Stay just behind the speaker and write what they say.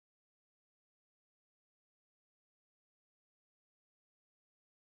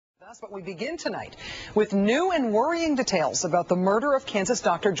But we begin tonight with new and worrying details about the murder of Kansas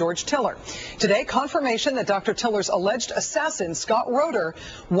doctor Geroge Tiller. Today, confirmation that Dr. Tiller's alleged assassin, Scott Roeder,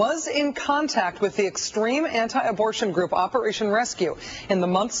 was in contact with the extreme anti-abortion group Operation Rescue in the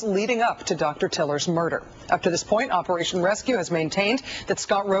months leading up to Dr. Tiller's murder. Up to this point, Operation Rescue has maintained that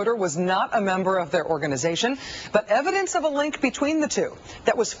Scott Roeder was not a member of their organization, but evidence of a link between the two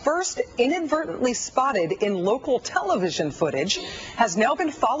that was first inadvertently spotted in local television footage has now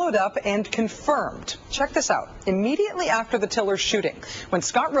been followed up and confirmed. Check this out. Immediately after the Tiller shooting, when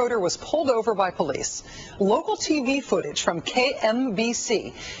Scott Roeder was pulled over by police, local TV footage from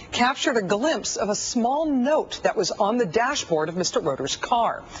KMBC captured a glimpse of a small note that was on the dashboard of Mr. Roeder's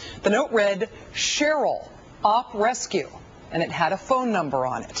car. The note read, "Cheryl Op Rescue," and it had a phone number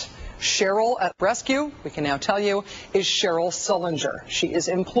on it. Cheryl Op Rescue, we can now tell you, is Cheryl Sullenger. She is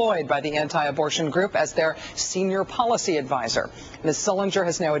employed by the anti-abortion group as their senior policy advisor. Ms. Sullenger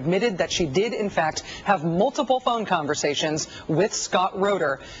has now admitted that she did, in fact, have multiple phone conversations with Scott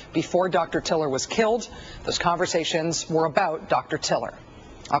Roeder before Dr. Tiller was killed. Those conversations were about Dr. Tiller.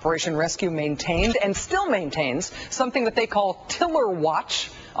 Operation Rescue maintained and still maintains something that they call Tiller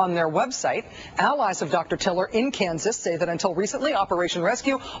Watch on their website. Allies of Dr. Tiller in Kansas say that until recently, Operation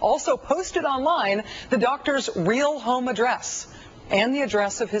Rescue also posted online the doctor's real home address and the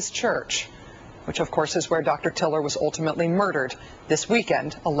address of his church, which of course is where Dr. Tiller was ultimately murdered this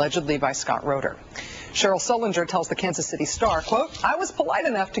weekend, allegedly by Scott Roeder. Cheryl Sullenger tells the Kansas City Star, quote, "I was polite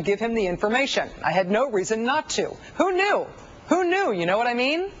enough to give him the information. I had no reason not to. Who knew? Who knew? You know what I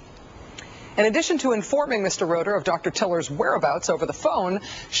mean?" In addition to informing Mr. Roeder of Dr. Tiller's whereabouts over the phone,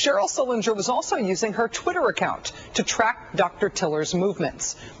 Cheryl Sullenger was also using her Twitter account to track Dr. Tiller's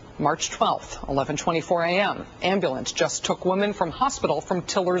movements. March 12th, 11:24 a.m., ambulance just took woman from hospital from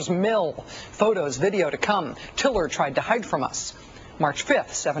Tiller's mill. Photos, video to come. Tiller tried to hide from us. March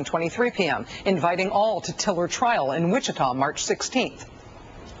 5th, 7:23 p.m., inviting all to Tiller trial in Wichita, March 16th.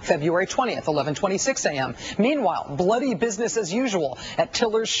 February 20th, 11:26 a.m. Meanwhile, bloody business as usual at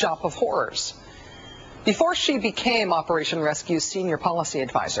Tiller's Shop of Horrors. Before she became Operation Rescue's senior policy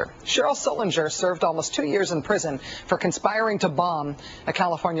advisor, Cheryl Sullenger served almost 2 years in prison for conspiring to bomb a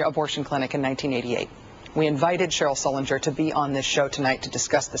California abortion clinic in 1988. We invited Cheryl Sullenger to be on this show tonight to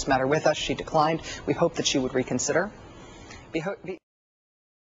discuss this matter with us. She declined. We hope that she would reconsider.